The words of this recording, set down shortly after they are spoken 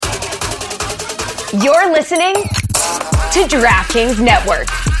You're listening to DraftKings Network.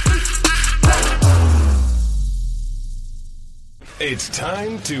 It's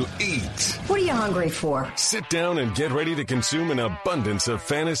time to eat. What are you hungry for? Sit down and get ready to consume an abundance of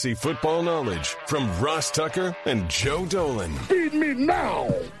fantasy football knowledge from Ross Tucker and Joe Dolan. Feed me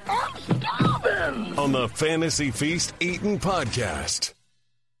now. I'm starving. On the Fantasy Feast Eating Podcast.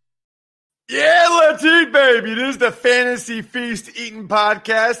 Yeah, let's eat, baby. It is the Fantasy Feast Eating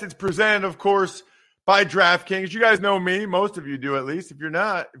Podcast. It's presented, of course, by DraftKings. You guys know me. Most of you do, at least. If you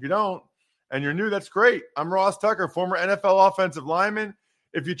don't, and you're new, that's great. I'm Ross Tucker, former NFL offensive lineman.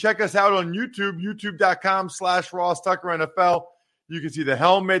 If you check us out on YouTube, youtube.com/Ross Tucker NFL, you can see the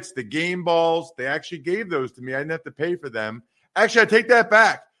helmets, the game balls. They actually gave those to me. I didn't have to pay for them. Actually, I take that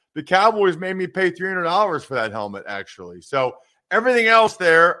back. The Cowboys made me pay $300 for that helmet, actually. So everything else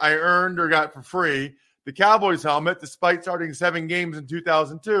there I earned or got for free. The Cowboys helmet, despite starting 7 games in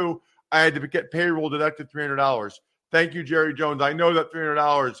 2002, I had to get payroll deducted $300. Thank you, Jerry Jones. I know that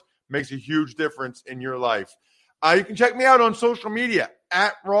 $300 makes a huge difference in your life. You can check me out on social media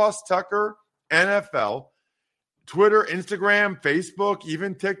at Ross Tucker NFL, Twitter, Instagram, Facebook,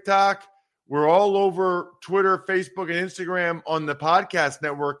 even TikTok. We're all over Twitter, Facebook, and Instagram on the podcast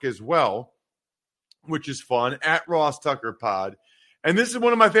network as well, which is fun, at Ross Tucker Pod. And this is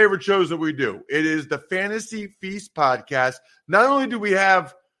one of my favorite shows that we do. It is the Fantasy Feast Podcast. Not only do we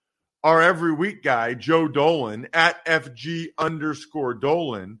have our every week guy, Joe Dolan, at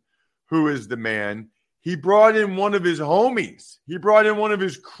FG_Dolan, who is the man. He brought in one of his homies. He brought in one of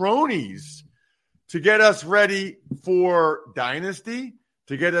his cronies to get us ready for Dynasty,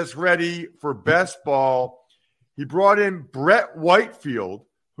 to get us ready for Best Ball. He brought in Brett Whitefield,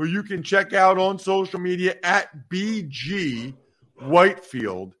 who you can check out on social media at BG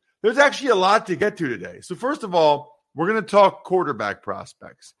Whitefield. There's actually a lot to get to today. So first of all, we're going to talk quarterback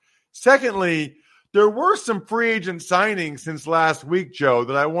prospects. Secondly, there were some free agent signings since last week, Joe,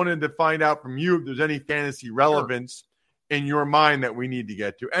 that I wanted to find out from you if there's any fantasy relevance in your mind that we need to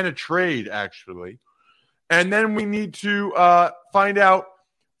get to, and a trade, actually. And then we need to find out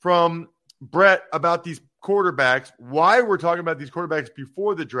from Brett about these quarterbacks, why we're talking about these quarterbacks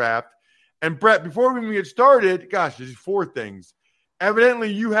before the draft. And Brett, before we even get started, gosh, there's 4 things.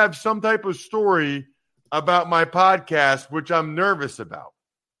 Evidently, you have some type of story about my podcast, which I'm nervous about.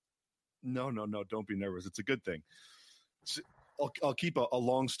 No. Don't be nervous. It's a good thing. I'll keep a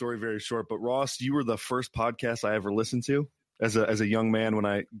long story very short. But Ross, you were the first podcast I ever listened to as a young man when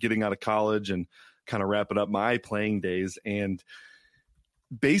I getting out of college and kind of wrapping up my playing days. And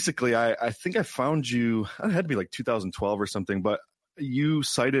basically, I think I found you. It had to be like 2012 or something. But you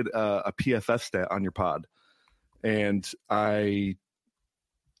cited a PFF stat on your pod, and I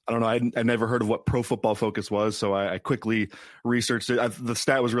don't know. I never heard of what Pro Football Focus was, so I quickly researched it. The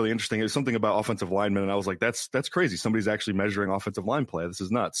stat was really interesting. It was something about offensive linemen, and I was like, "That's crazy. Somebody's actually measuring offensive line play. This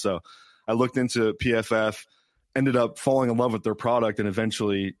is nuts." So I looked into PFF, ended up falling in love with their product, and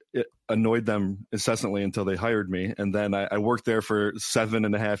eventually it annoyed them incessantly until they hired me. And then I worked there for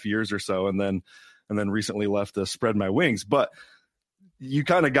 7.5 years or so, and then recently left to spread my wings. But you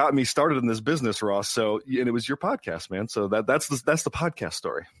kind of got me started in this business, Ross. So, and it was your podcast, man. So that's the podcast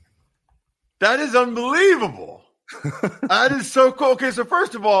story. That is unbelievable. That is so cool. Okay, so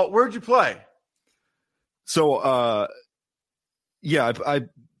first of all, where'd you play? So, I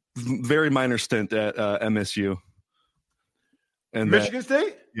very minor stint at MSU. And Michigan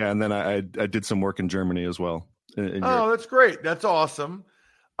State? Yeah, and then I did some work in Germany as well. That's great. That's awesome.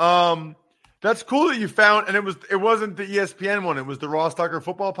 That's cool that you found, and it wasn't the ESPN one. It was the Ross Tucker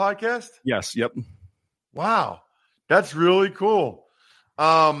Football Podcast? Yes. Yep. Wow. That's really cool.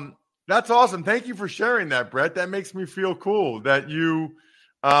 That's awesome. Thank you for sharing that, Brett. That makes me feel cool that you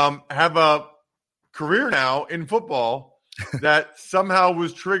have a career now in football that somehow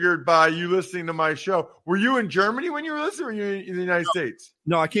was triggered by you listening to my show. Were you in Germany when you were listening, or were you in the United States?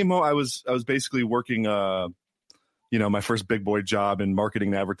 No, I came home. I was basically working my first big boy job in marketing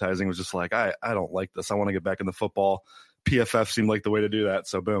and advertising. Was just like, I don't like this. I want to get back into football. PFF seemed like the way to do that.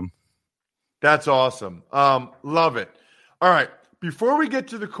 So boom. That's awesome. Love it. All right. Before we get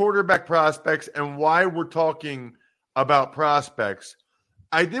to the quarterback prospects and why we're talking about prospects,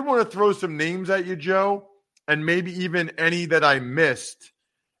 I did want to throw some names at you, Joe, and maybe even any that I missed,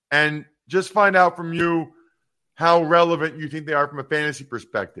 and just find out from you how relevant you think they are from a fantasy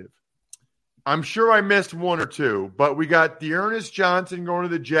perspective. I'm sure I missed one or two, but we got Dearness Johnson going to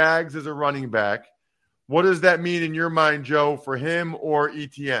the Jags as a running back. What does that mean in your mind, Joe, for him or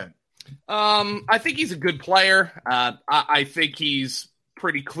ETN? I think he's a good player. I think he's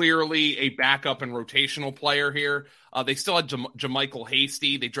pretty clearly a backup and rotational player here. They still had Jermichael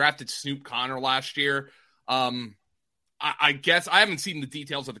Hasty. They drafted Snoop Connor last year. I guess I haven't seen the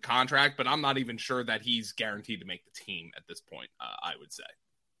details of the contract, but I'm not even sure that he's guaranteed to make the team at this point, I would say.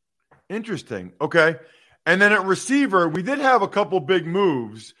 Interesting. Okay. And then at receiver, we did have a couple big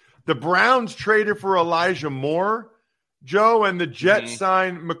moves. The Browns traded for Elijah Moore, Joe, and the Jets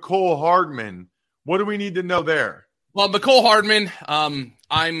signed McCole Hardman. What do we need to know there? Well, McCole Hardman,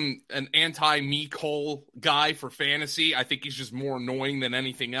 I'm an anti-Mecole guy for fantasy. I think he's just more annoying than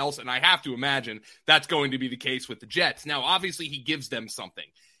anything else, and I have to imagine that's going to be the case with the Jets. Now, obviously, he gives them something.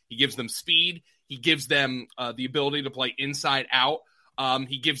 He gives them speed. He gives them the ability to play inside out.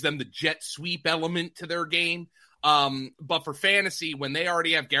 He gives them the jet sweep element to their game. But for fantasy, when they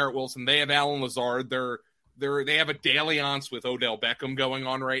already have Garrett Wilson, they have Alan Lazard, they have a dalliance with Odell Beckham going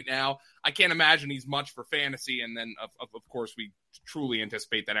on right now. I can't imagine he's much for fantasy. And then, of course, we truly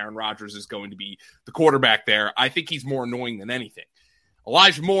anticipate that Aaron Rodgers is going to be the quarterback there. I think he's more annoying than anything.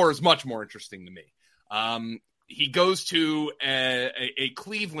 Elijah Moore is much more interesting to me. He goes to a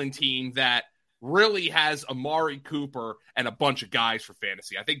Cleveland team that really has Amari Cooper and a bunch of guys for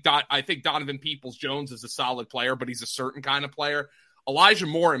fantasy. I think Donovan Peoples-Jones is a solid player, but he's a certain kind of player. Elijah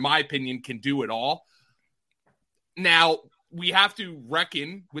Moore, in my opinion, can do it all. Now, we have to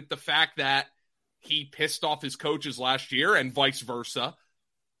reckon with the fact that he pissed off his coaches last year and vice versa.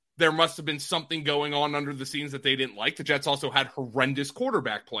 There must have been something going on under the scenes that they didn't like. The Jets also had horrendous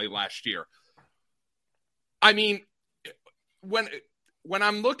quarterback play last year. I mean, when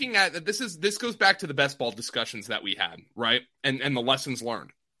I'm looking at this goes back to the best ball discussions that we had, right? And the lessons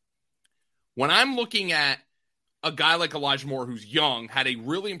learned. When I'm looking at a guy like Elijah Moore, who's young, had a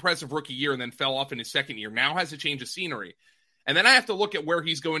really impressive rookie year and then fell off in his second year, now has a change of scenery. And then I have to look at where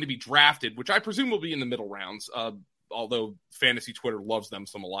he's going to be drafted, which I presume will be in the middle rounds, although fantasy Twitter loves them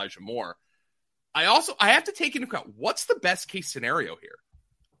some Elijah Moore. I have to take into account, what's the best case scenario here?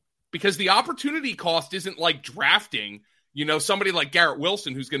 Because the opportunity cost isn't like drafting, somebody like Garrett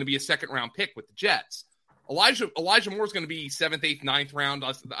Wilson, who's going to be a second-round pick with the Jets. Elijah Moore is going to be 7th, 8th, 9th round.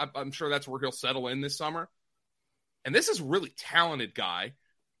 I'm sure that's where he'll settle in this summer. And this is a really talented guy.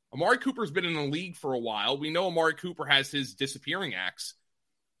 Amari Cooper's been in the league for a while. We know Amari Cooper has his disappearing acts.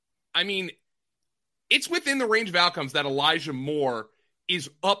 I mean, it's within the range of outcomes that Elijah Moore is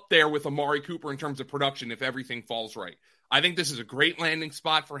up there with Amari Cooper in terms of production if everything falls right. I think this is a great landing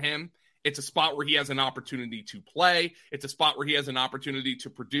spot for him. It's a spot where he has an opportunity to play. It's a spot where he has an opportunity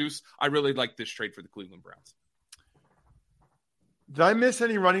to produce. I really like this trade for the Cleveland Browns. Did I miss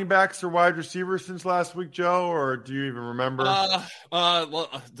any running backs or wide receivers since last week, Joe, or do you even remember?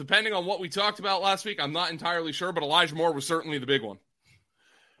 Depending on what we talked about last week, I'm not entirely sure, but Elijah Moore was certainly the big one.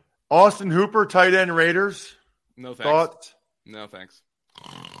 Austin Hooper, tight end Raiders. No thanks. Thoughts? No thanks.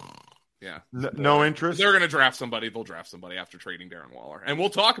 Yeah. No interest? They're going to draft somebody. They'll draft somebody after trading Darren Waller. And we'll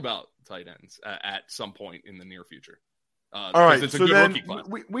talk about tight ends at some point in the near future. All right, it's a so good then rookie class.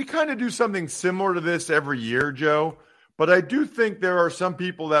 we kind of do something similar to this every year, Joe. But I do think there are some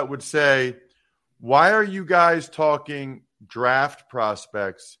people that would say, why are you guys talking draft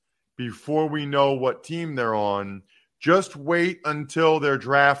prospects before we know what team they're on? Just wait until they're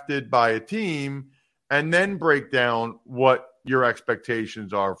drafted by a team and then break down what your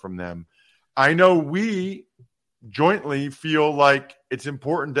expectations are from them. I know we jointly feel like it's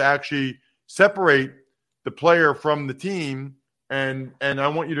important to actually separate the player from the team, and I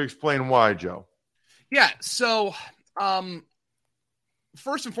want you to explain why, Joe. Yeah, so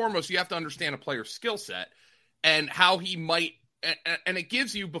first and foremost, you have to understand a player's skill set and how he might, and it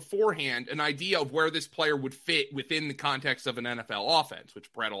gives you beforehand an idea of where this player would fit within the context of an NFL offense,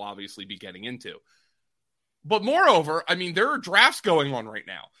 which Brett will obviously be getting into. But moreover, I mean, there are drafts going on right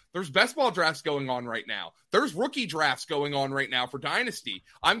now. There's best ball drafts going on right now. There's rookie drafts going on right now for Dynasty.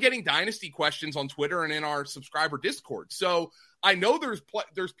 I'm getting Dynasty questions on Twitter and in our subscriber Discord. So I know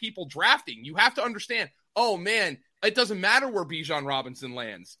there's people drafting. You have to understand, oh man, it doesn't matter where Bijan Robinson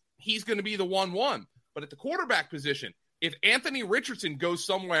lands. He's going to be the 1-1. But at the quarterback position, if Anthony Richardson goes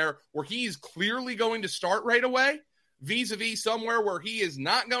somewhere where he's clearly going to start right away, vis-a-vis somewhere where he is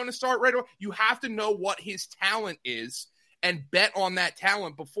not going to start right away, you have to know what his talent is and bet on that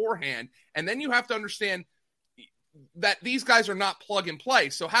talent beforehand. And then you have to understand that these guys are not plug and play.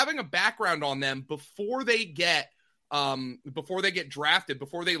 So having a background on them before they get drafted,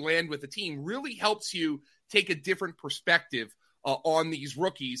 before they land with the team, really helps you take a different perspective on these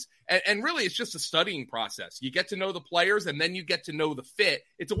rookies. And really, it's just a studying process. You get to know the players, and then you get to know the fit.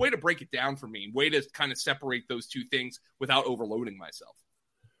 It's a way to break it down for me, way to kind of separate those two things without overloading myself.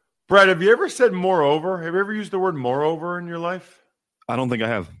 Brett, have you ever said moreover? Have you ever used the word moreover in your life? I don't think I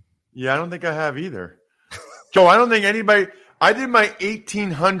have. Yeah, I don't think I have either. Joe, I don't think anybody – I did my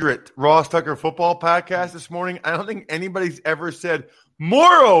 1800th Ross Tucker football podcast this morning. I don't think anybody's ever said,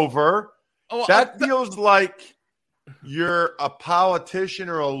 moreover, that feels like you're a politician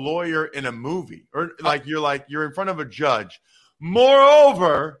or a lawyer in a movie, or you're in front of a judge.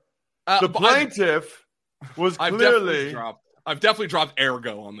 Moreover, the plaintiff was clearly – I've definitely dropped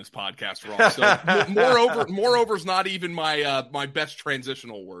ergo on this podcast, Ross. So moreover is not even my best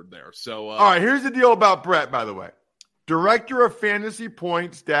transitional word there. So all right, here's the deal about Brett, by the way. Director of Fantasy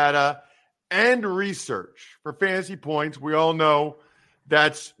Points, Data, and Research for Fantasy Points. We all know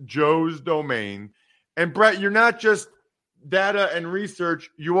that's Joe's domain. And Brett, you're not just data and research.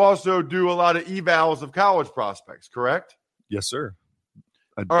 You also do a lot of evals of college prospects, correct? Yes, sir.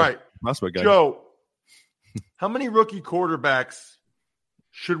 All right. Prospect guy. Joe, how many rookie quarterbacks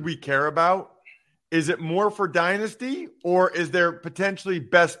should we care about? Is it more for Dynasty, or is there potentially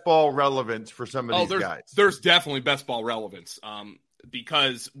best ball relevance for some of these guys? There's definitely best ball relevance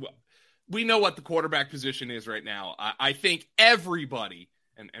because we know what the quarterback position is right now. I think everybody,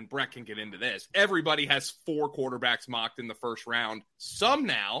 and Brett can get into this, everybody has 4 quarterbacks mocked in the first round. Some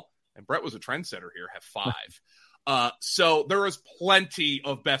now, and Brett was a trendsetter here, have 5. So there is plenty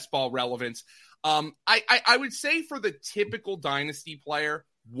of best ball relevance. I would say for the typical Dynasty player,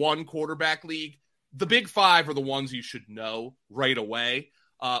 1 quarterback league, the big 5 are the ones you should know right away.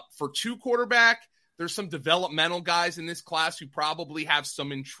 For 2 quarterback, there's some developmental guys in this class who probably have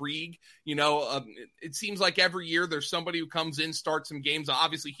some intrigue. It seems like every year there's somebody who comes in, starts some games.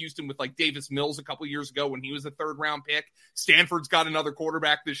 Obviously, Houston with like Davis Mills a couple years ago when he was a 3rd-round pick. Stanford's got another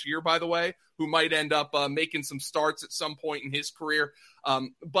quarterback this year, by the way, who might end up making some starts at some point in his career.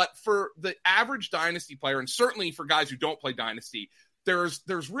 But for the average Dynasty player, and certainly for guys who don't play Dynasty, there's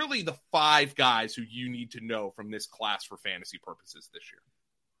really the 5 guys who you need to know from this class for fantasy purposes this year.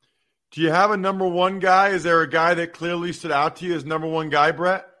 Do you have a number 1 guy? Is there a guy that clearly stood out to you as number 1 guy,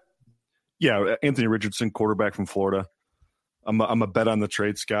 Brett? Yeah, Anthony Richardson, quarterback from Florida. I'm a bet on the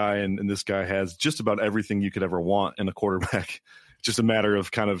traits guy, and this guy has just about everything you could ever want in a quarterback. It's just a matter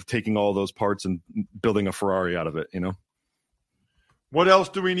of kind of taking all those parts and building a Ferrari out of it, What else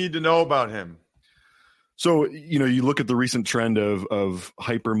do we need to know about him? So, you look at the recent trend of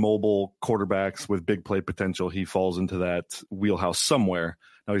hyper-mobile quarterbacks with big play potential. He falls into that wheelhouse somewhere.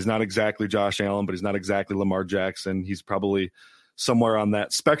 Now, he's not exactly Josh Allen, but he's not exactly Lamar Jackson. He's probably somewhere on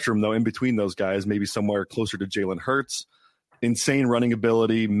that spectrum, though, in between those guys, maybe somewhere closer to Jalen Hurts. Insane running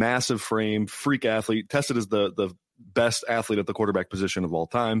ability, massive frame, freak athlete, tested as the best athlete at the quarterback position of all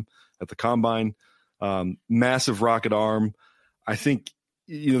time at the combine. Massive rocket arm. I think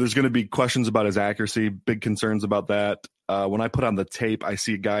there's going to be questions about his accuracy, big concerns about that. When I put on the tape, I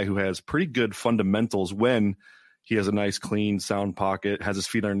see a guy who has pretty good fundamentals when he has a nice, clean, sound pocket, has his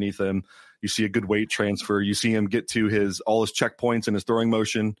feet underneath him. You see a good weight transfer. You see him get to all his checkpoints in his throwing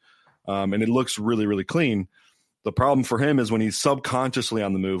motion, and it looks really, really clean. The problem for him is when he's subconsciously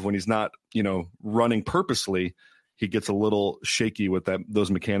on the move, when he's not, running purposely, he gets a little shaky with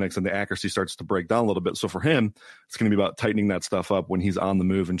those mechanics, and the accuracy starts to break down a little bit. So for him, it's going to be about tightening that stuff up when he's on the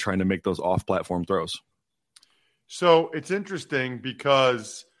move and trying to make those off-platform throws. So it's interesting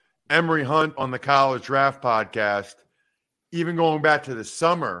because Emory Hunt on the College Draft podcast, even going back to the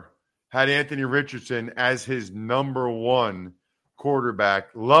summer, had Anthony Richardson as his number 1 quarterback.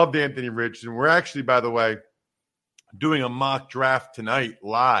 Loved Anthony Richardson. We're actually, by the way, doing a mock draft tonight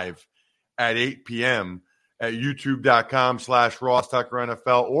live at 8 p.m. at youtube.com/Ross Tucker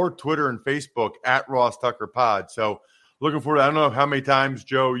NFL or Twitter and Facebook at Ross Tucker Pod. So looking forward to, I don't know how many times,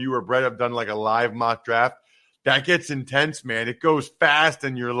 Joe, you or Brett have done like a live mock draft. That gets intense, man. It goes fast,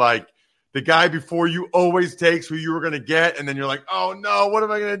 and you're like, the guy before you always takes who you were going to get, and then you're like, oh, no, what am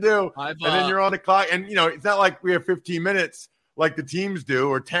I going to do? And then you're on the clock. And, it's not like we have 15 minutes like the teams do,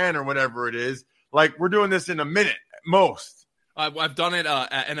 or 10 or whatever it is. Like, we're doing this in a minute at most. I've done it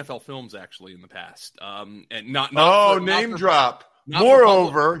at NFL Films, actually, in the past. And not name drop.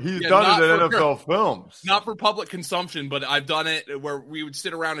 Moreover, he's done it at NFL Films. Not for public consumption, but I've done it where we would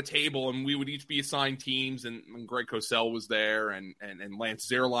sit around a table and we would each be assigned teams, and Greg Cosell was there, and Lance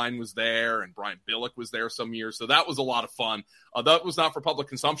Zierlein was there, and Brian Billick was there some years. So that was a lot of fun. That was not for public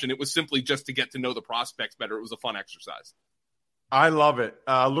consumption. It was simply just to get to know the prospects better. It was a fun exercise. I love it.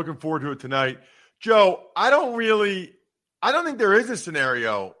 Looking forward to it tonight. Joe, I don't think there is a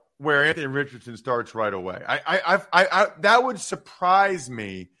scenario where Anthony Richardson starts right away. I that would surprise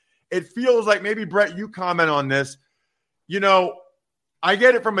me. It feels like, maybe, Brett, you comment on this. I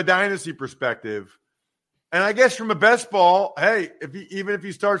get it from a dynasty perspective. And I guess from a best ball, hey, even if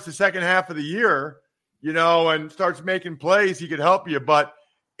he starts the second half of the year, and starts making plays, he could help you. But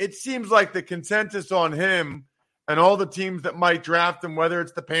it seems like the consensus on him and all the teams that might draft him, whether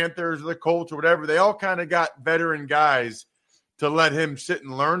it's the Panthers or the Colts or whatever, they all kind of got veteran guys to let him sit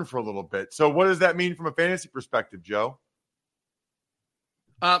and learn for a little bit. So what does that mean from a fantasy perspective, Joe?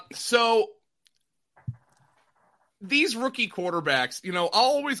 So these rookie quarterbacks, I'll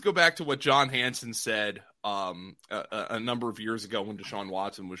always go back to what John Hansen said a number of years ago when Deshaun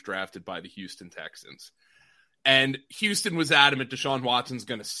Watson was drafted by the Houston Texans. And Houston was adamant Deshaun Watson's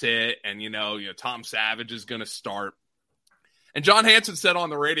going to sit and, Tom Savage is going to start. And John Hansen said on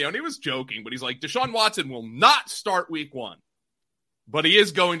the radio, and he was joking, but he's like, Deshaun Watson will not start week 1. But he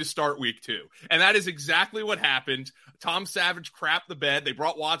is going to start week 2. And that is exactly what happened. Tom Savage crapped the bed. They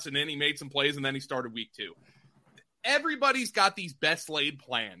brought Watson in. He made some plays, and then he started week 2. Everybody's got these best laid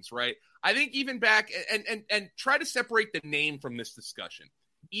plans, right? I think even back and try to separate the name from this discussion.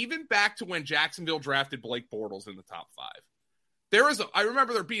 Even back to when Jacksonville drafted Blake Bortles in the top 5. I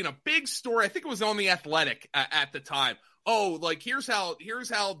remember there being a big story. I think it was on The Athletic at the time. Oh, like here's how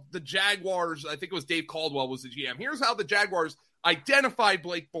the Jaguars, I think it was Dave Caldwell was the GM. Here's how the Jaguars identified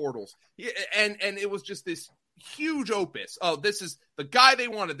Blake Bortles. And it was just this huge opus. Oh, this is the guy they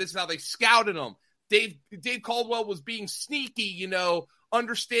wanted. This is how they scouted him. Dave Caldwell was being sneaky,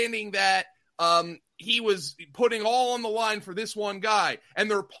 understanding that he was putting all on the line for this one guy. And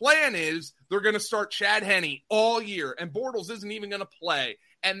their plan is they're going to start Chad Henne all year, and Bortles isn't even going to play.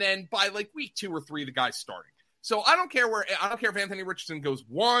 And then by like week 2 or 3, the guy's starting. So I don't care if Anthony Richardson goes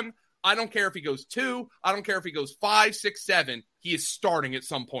 1. I don't care if he goes 2. I don't care if he goes 5, 6, 7. He is starting at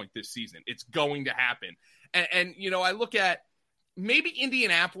some point this season. It's going to happen. And I look at maybe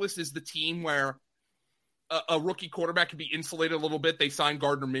Indianapolis is the team where a rookie quarterback could be insulated a little bit. They signed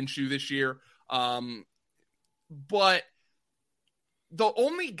Gardner Minshew this year. But the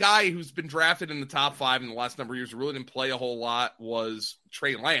only guy who's been drafted in the top 5 in the last number of years who really didn't play a whole lot was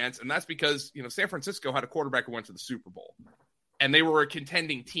Trey Lance. And that's because, San Francisco had a quarterback who went to the Super Bowl. And they were a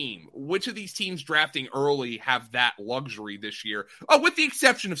contending team. Which of these teams drafting early have that luxury this year? Oh, with the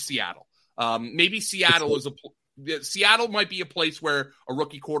exception of Seattle. Maybe Seattle Seattle might be a place where a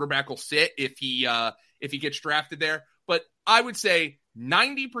rookie quarterback will sit if he gets drafted there. But I would say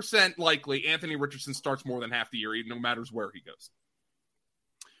 90% likely Anthony Richardson starts more than half the year, no matter where he goes.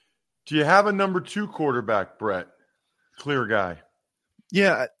 Do you have a number 2 quarterback, Brett? Clear guy.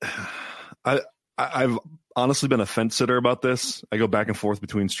 Yeah, I've honestly been a fence sitter about this. I go back and forth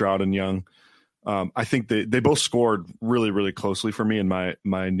between Stroud and Young. I think they both scored really, really closely for me in my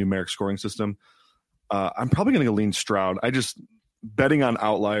numeric scoring system. I'm probably going to lean Stroud. I just betting on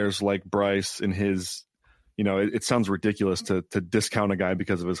outliers like Bryce and his, it sounds ridiculous to discount a guy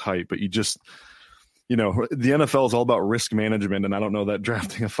because of his height, but you just, the NFL is all about risk management. And I don't know that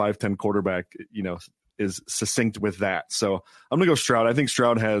drafting a 5'10" quarterback, is succinct with that. So I'm going to go Stroud. I think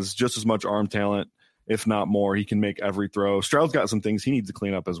Stroud has just as much arm talent, if not more. He can make every throw. Stroud's got some things he needs to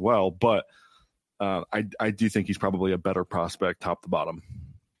clean up as well, but I do think he's probably a better prospect top to bottom.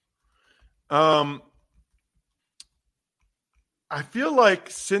 I feel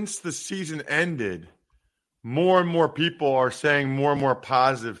like since the season ended, more and more people are saying more and more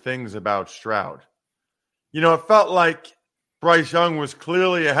positive things about Stroud. It felt like Bryce Young was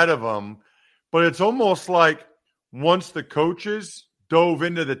clearly ahead of him, but it's almost like once the coaches dove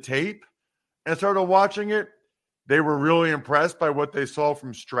into the tape and started watching it, they were really impressed by what they saw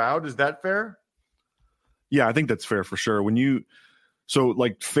from Stroud. Is that fair? Yeah, I think that's fair for sure.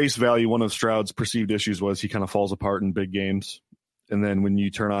 Face value, one of Stroud's perceived issues was he kind of falls apart in big games. And then when you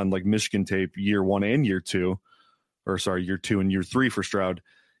turn on like Michigan tape, year 1 and year 2 and year 3 for Stroud,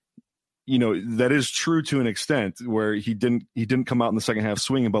 that is true to an extent where he didn't come out in the second half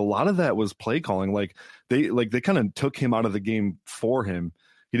swinging, but a lot of that was play calling. They kind of took him out of the game for him.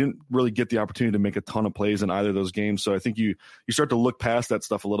 He didn't really get the opportunity to make a ton of plays in either of those games. So I think you start to look past that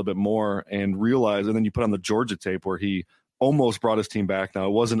stuff a little bit more and realize, and then you put on the Georgia tape where he almost brought his team back. Now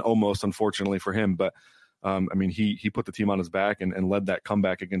it wasn't almost, unfortunately for him, but he put the team on his back and led that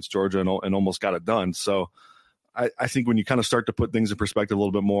comeback against Georgia and almost got it done. So I think when you kind of start to put things in perspective a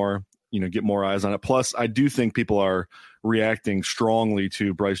little bit more, get more eyes on it. Plus, I do think people are reacting strongly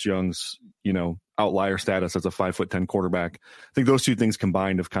to Bryce Young's, outlier status as a 5'10" quarterback. I think those two things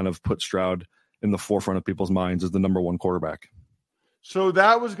combined have kind of put Stroud in the forefront of people's minds as the number 1 quarterback. So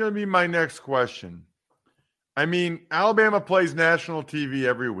that was going to be my next question. I mean, Alabama plays national TV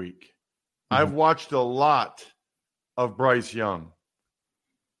every week. Mm-hmm. I've watched a lot of Bryce Young.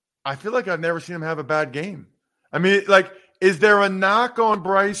 I feel like I've never seen him have a bad game. I mean, is there a knock on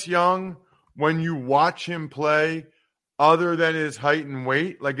Bryce Young when you watch him play other than his height and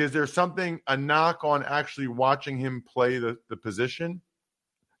weight? Is there a knock on actually watching him play the position?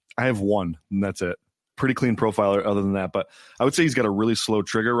 I have one, and that's it. Pretty clean profile other than that. But I would say he's got a really slow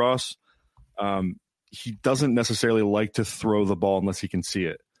trigger, Ross. He doesn't necessarily like to throw the ball unless he can see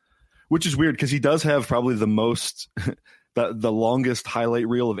it, which is weird because he does have probably the most the longest highlight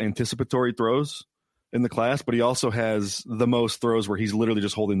reel of anticipatory throws in the class, but he also has the most throws where he's literally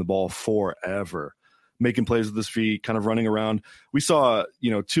just holding the ball forever, making plays with his feet, kind of running around. We saw,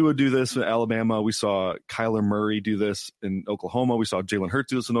 Tua do this in Alabama. We saw Kyler Murray do this in Oklahoma. We saw Jalen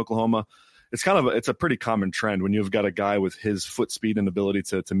Hurts do this in Oklahoma. It's a pretty common trend when you've got a guy with his foot speed and ability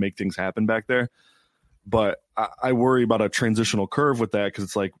to make things happen back there. But I worry about a transitional curve with that because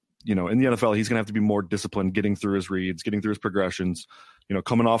it's like, in the NFL, he's going to have to be more disciplined, getting through his reads, getting through his progressions,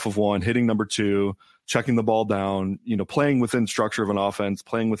 coming off of one, hitting number two, checking the ball down, playing within structure of an offense,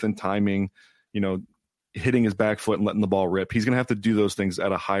 playing within timing, hitting his back foot and letting the ball rip. He's going to have to do those things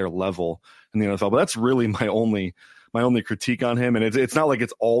at a higher level in the NFL. But that's really my only critique on him. And it's not like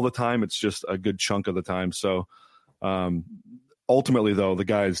it's all the time. It's just a good chunk of the time. So ultimately, though, the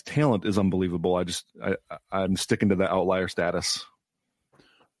guy's talent is unbelievable. I'm sticking to the outlier status.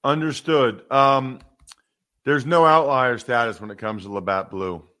 Understood. There's no outlier status when it comes to Labatt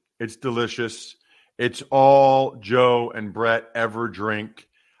Blue. It's delicious. It's all Joe and Brett ever drink.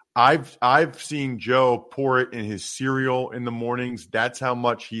 I've seen Joe pour it in his cereal in the mornings. That's how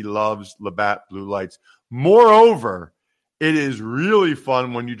much he loves Labatt Blue Lights. Moreover, it is really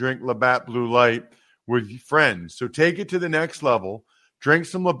fun when you drink Labatt Blue Light with friends. So take it to the next level. Drink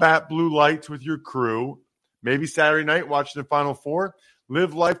some Labatt Blue Lights with your crew. Maybe Saturday night watching the Final Four.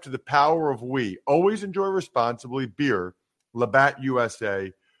 Live life to the power of we. Always enjoy responsibly. Beer, Labatt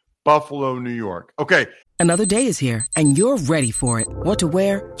USA, Buffalo, New York. Okay. Another day is here, and you're ready for it. What to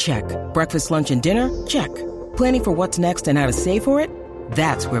wear? Check. Breakfast, lunch, and dinner? Check. Planning for what's next and how to save for it?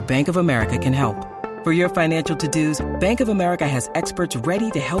 That's where Bank of America can help. For your financial to-dos, Bank of America has experts ready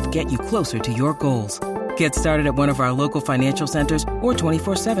to help get you closer to your goals. Get started at one of our local financial centers or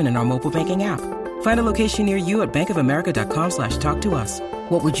 24/7 in our mobile banking app. Find a location near you at bankofamerica.com/talktous.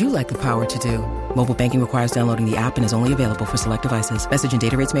 What would you like the power to do? Mobile banking requires downloading the app and is only available for select devices. Message and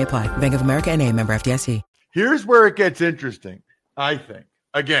data rates may apply. Bank of America NA, member FDIC. Here's where it gets interesting, I think.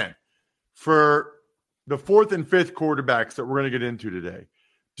 Again, for the fourth and fifth quarterbacks that we're going to get into today,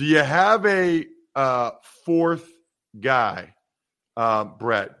 do you have a fourth guy,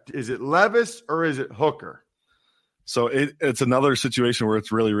 Brett? Is it Levis or is it Hooker? So it's another situation where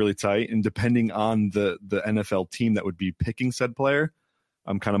it's really, really tight. And depending on the NFL team that would be picking said player,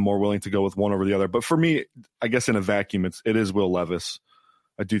 I'm kind of more willing to go with one over the other. But for me, I guess in a vacuum, it is Will Levis.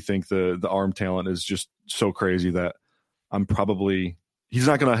 I do think the arm talent is just so crazy that he's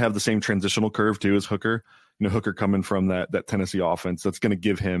not going to have the same transitional curve too as Hooker. Hooker coming from that Tennessee offense, that's going to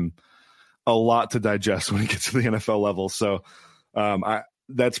give him a lot to digest when he gets to the NFL level. So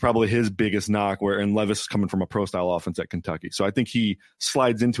that's probably his biggest knock, and Levis is coming from a pro-style offense at Kentucky. So I think he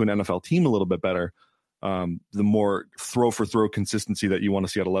slides into an NFL team a little bit better. The more throw-for-throw consistency that you want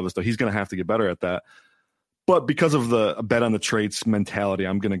to see out of Levis, though, he's going to have to get better at that. But because of the bet on the traits mentality,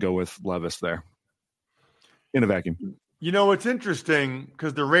 I'm going to go with Levis there in a vacuum. It's interesting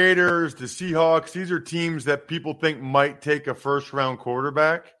because the Raiders, the Seahawks, these are teams that people think might take a first-round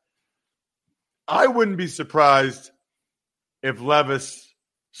quarterback. I wouldn't be surprised if Levis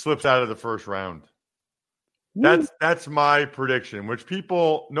slips out of the first round. That's my prediction, which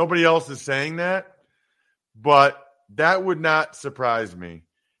nobody else is saying that, but that would not surprise me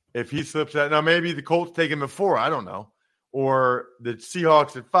if he slips out. Now, maybe the Colts take him at 4, I don't know, or the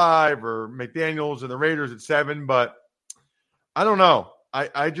Seahawks at 5, or McDaniels and the Raiders at 7, but I don't know.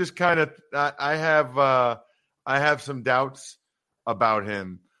 I just kind of I have some doubts about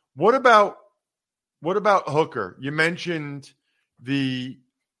him. What about Hooker? You mentioned the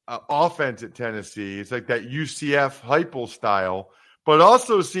offense at Tennessee. It's like that UCF Heupel style, but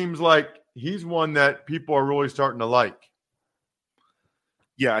also seems like he's one that people are really starting to like.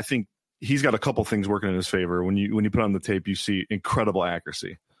 Yeah, I think he's got a couple things working in his favor. When you put on the tape, you see incredible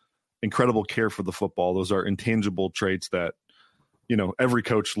accuracy, incredible care for the football. Those are intangible traits that, every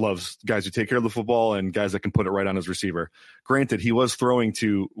coach loves guys who take care of the football and guys that can put it right on his receiver. Granted, he was throwing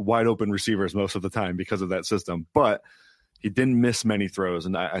to wide open receivers most of the time because of that system, but he didn't miss many throws.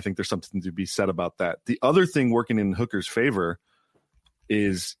 And I think there's something to be said about that. The other thing working in Hooker's favor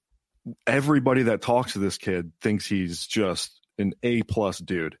is everybody that talks to this kid thinks he's just an A+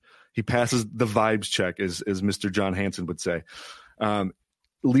 dude. He passes the vibes check, as Mr. John Hansen would say.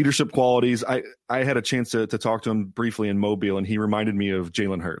 Leadership qualities. I had a chance to talk to him briefly in Mobile, and he reminded me of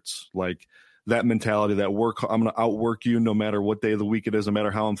Jalen Hurts. Like that mentality, that work. I'm going to outwork you no matter what day of the week it is, no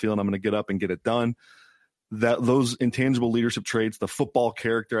matter how I'm feeling. I'm going to get up and get it done. that those intangible leadership traits, the football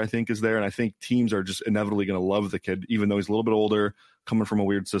character, I think, is there. And I think teams are just inevitably going to love the kid, even though he's a little bit older, coming from a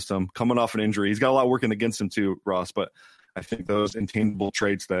weird system, coming off an injury. He's got a lot working against him too, Ross. But I think those intangible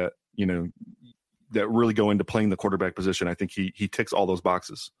traits that, that really go into playing the quarterback position, I think he ticks all those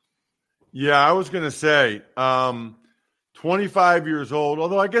boxes. Yeah, I was going to say 25 years old,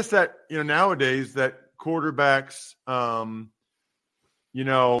 although I guess that, nowadays that quarterbacks,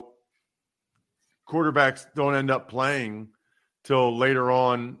 quarterbacks don't end up playing till later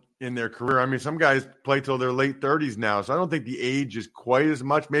on in their career. I mean, some guys play till their late 30s now, so I don't think the age is quite as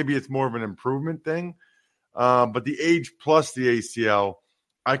much. Maybe it's more of an improvement thing. But the age plus the ACL,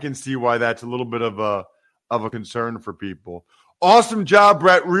 I can see why that's a little bit of a concern for people. Awesome job,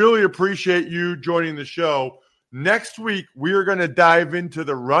 Brett. Really appreciate you joining the show. Next week, we are going to dive into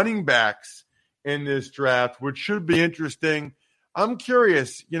the running backs in this draft, which should be interesting. I'm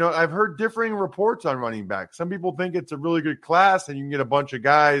curious. I've heard differing reports on running backs. Some people think it's a really good class and you can get a bunch of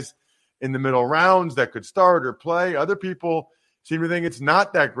guys in the middle rounds that could start or play. Other people seem to think it's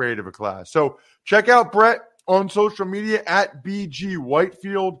not that great of a class. So check out Brett on social media at BG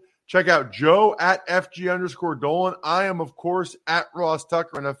Whitefield. Check out Joe at FG_Dolan. I am, of course, at Ross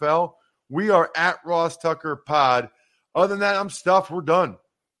Tucker NFL. We are at Ross Tucker Pod. Other than that, I'm stuffed. We're done.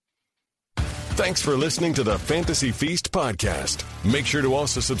 Thanks for listening to the Fantasy Feast podcast. Make sure to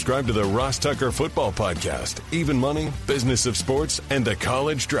also subscribe to the Ross Tucker Football Podcast, Even Money, Business of Sports, and the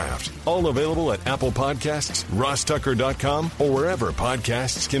College Draft. All available at Apple Podcasts, rosstucker.com, or wherever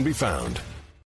podcasts can be found.